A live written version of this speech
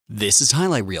This is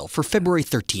Highlight Reel for February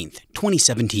 13th,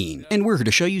 2017, and we're here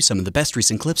to show you some of the best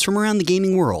recent clips from around the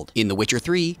gaming world. In The Witcher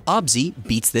 3, Obsi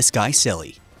beats this guy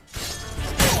silly.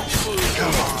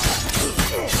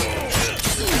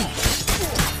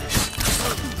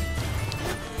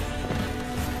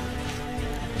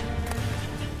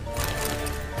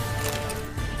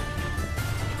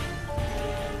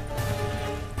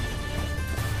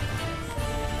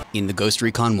 In the Ghost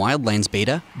Recon Wildlands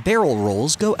Beta, barrel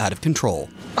rolls go out of control.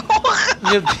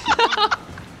 Meu Deus.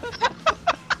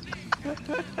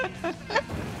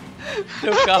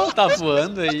 Meu carro tá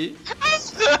voando aí.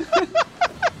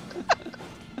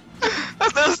 Tá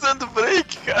dançando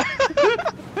break, cara.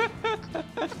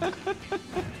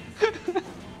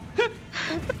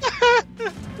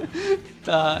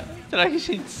 Tá, será que a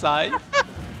gente sai?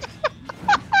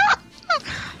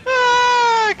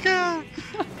 Ah, cara.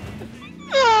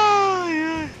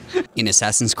 In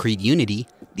Assassin's Creed Unity,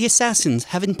 the assassins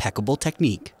have impeccable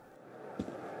technique.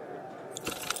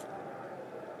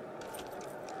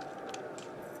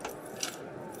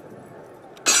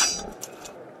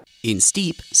 In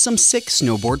Steep, some sick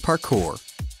snowboard parkour.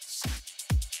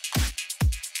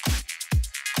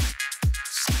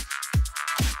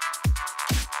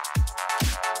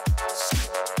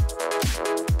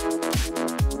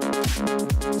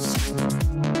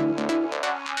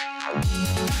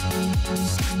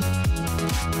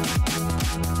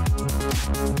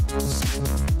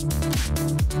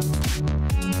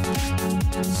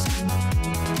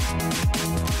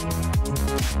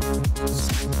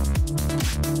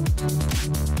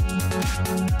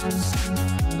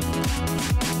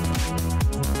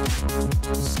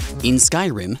 In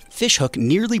Skyrim, Fishook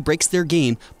nearly breaks their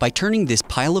game by turning this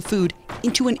pile of food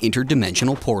into an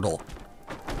interdimensional portal.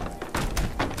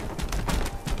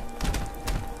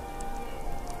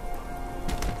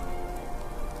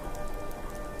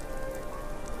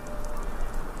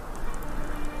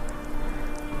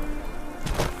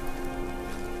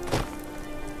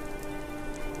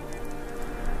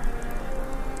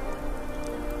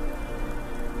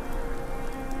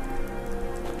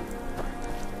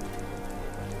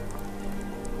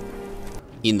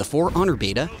 In the For Honor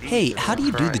beta, hey, how do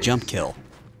you do the jump kill?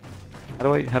 How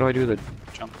do I do the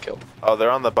jump kill? Oh,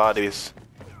 they're on the bodies.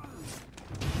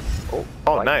 Oh,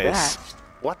 like nice. that.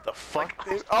 What the fuck,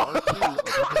 dude? Oh.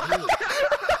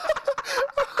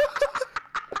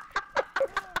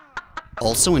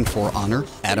 Also in For Honor,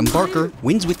 Adam Barker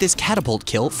wins with this catapult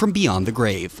kill from beyond the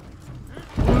grave.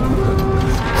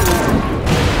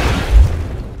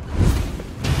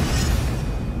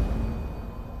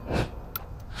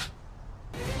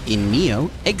 In Neo,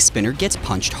 Egg Spinner gets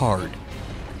punched hard.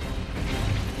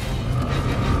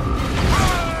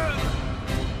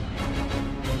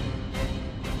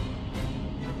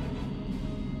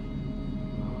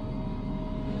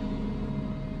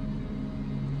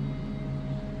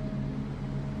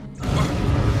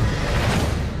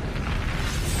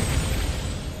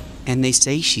 And they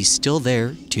say she's still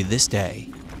there to this day.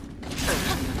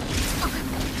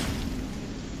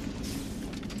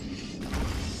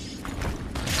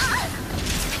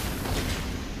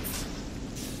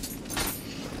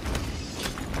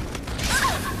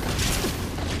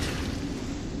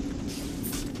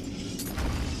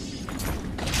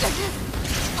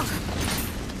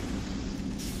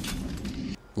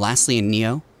 Lastly in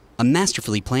Neo, a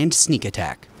masterfully planned sneak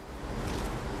attack.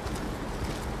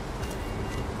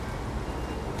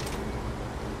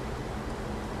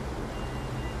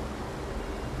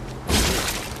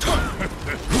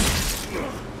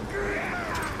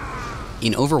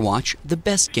 In Overwatch, the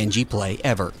best Genji play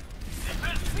ever.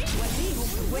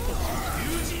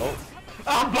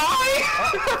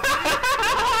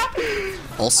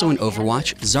 Also in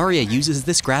Overwatch, Zarya uses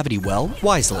this gravity well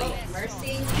wisely.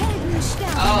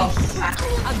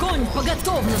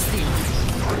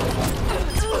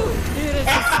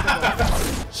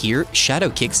 Here, Shadow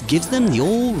Kicks gives them the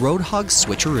old Roadhog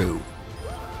switcheroo.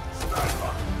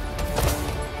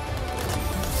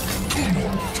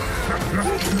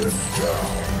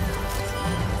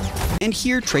 And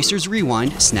here, Tracer's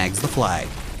Rewind snags the flag.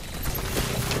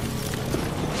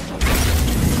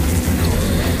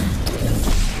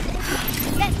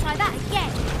 Let's try that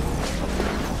again.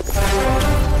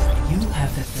 You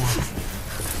have the flag.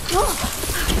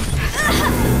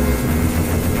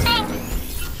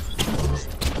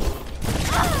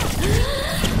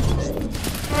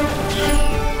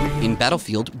 In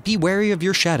Battlefield, be wary of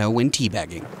your shadow when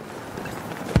teabagging.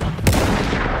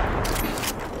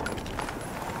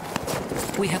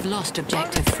 We have lost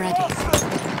objective Freddy.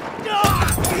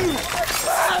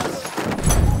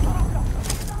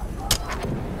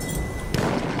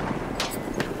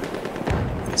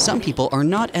 some people are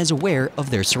not as aware of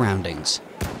their surroundings.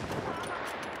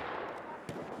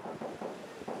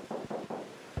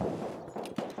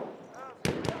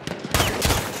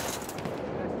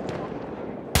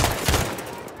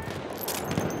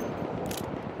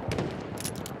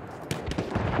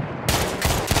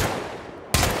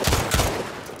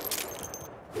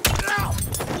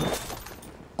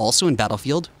 Also in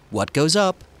Battlefield, what goes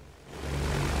up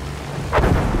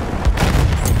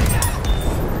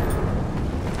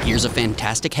here's a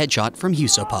fantastic headshot from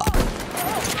Husopop.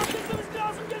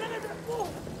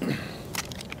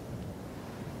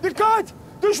 Dikkat!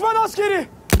 Düşman askeri!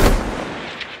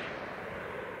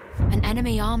 An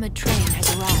enemy armored train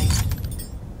has arrived.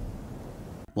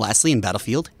 Lastly in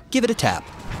Battlefield, give it a tap.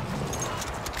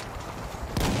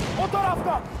 O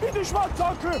tarafta bir düşman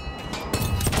tankı!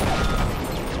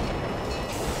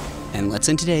 And let's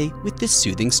end today with this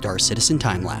soothing Star Citizen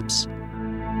time-lapse.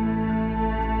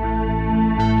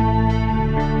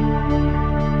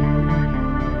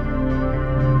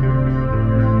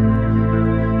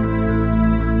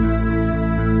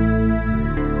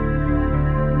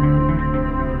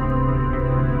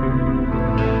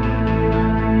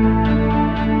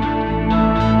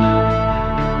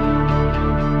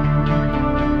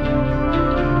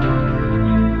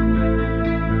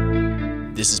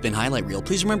 This has been Highlight Reel.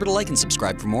 Please remember to like and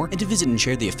subscribe for more, and to visit and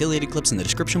share the affiliated clips in the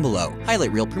description below.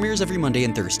 Highlight Reel premieres every Monday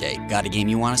and Thursday. Got a game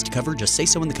you want us to cover? Just say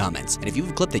so in the comments. And if you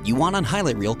have a clip that you want on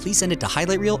Highlight Reel, please send it to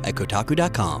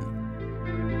highlightreel@kotaku.com.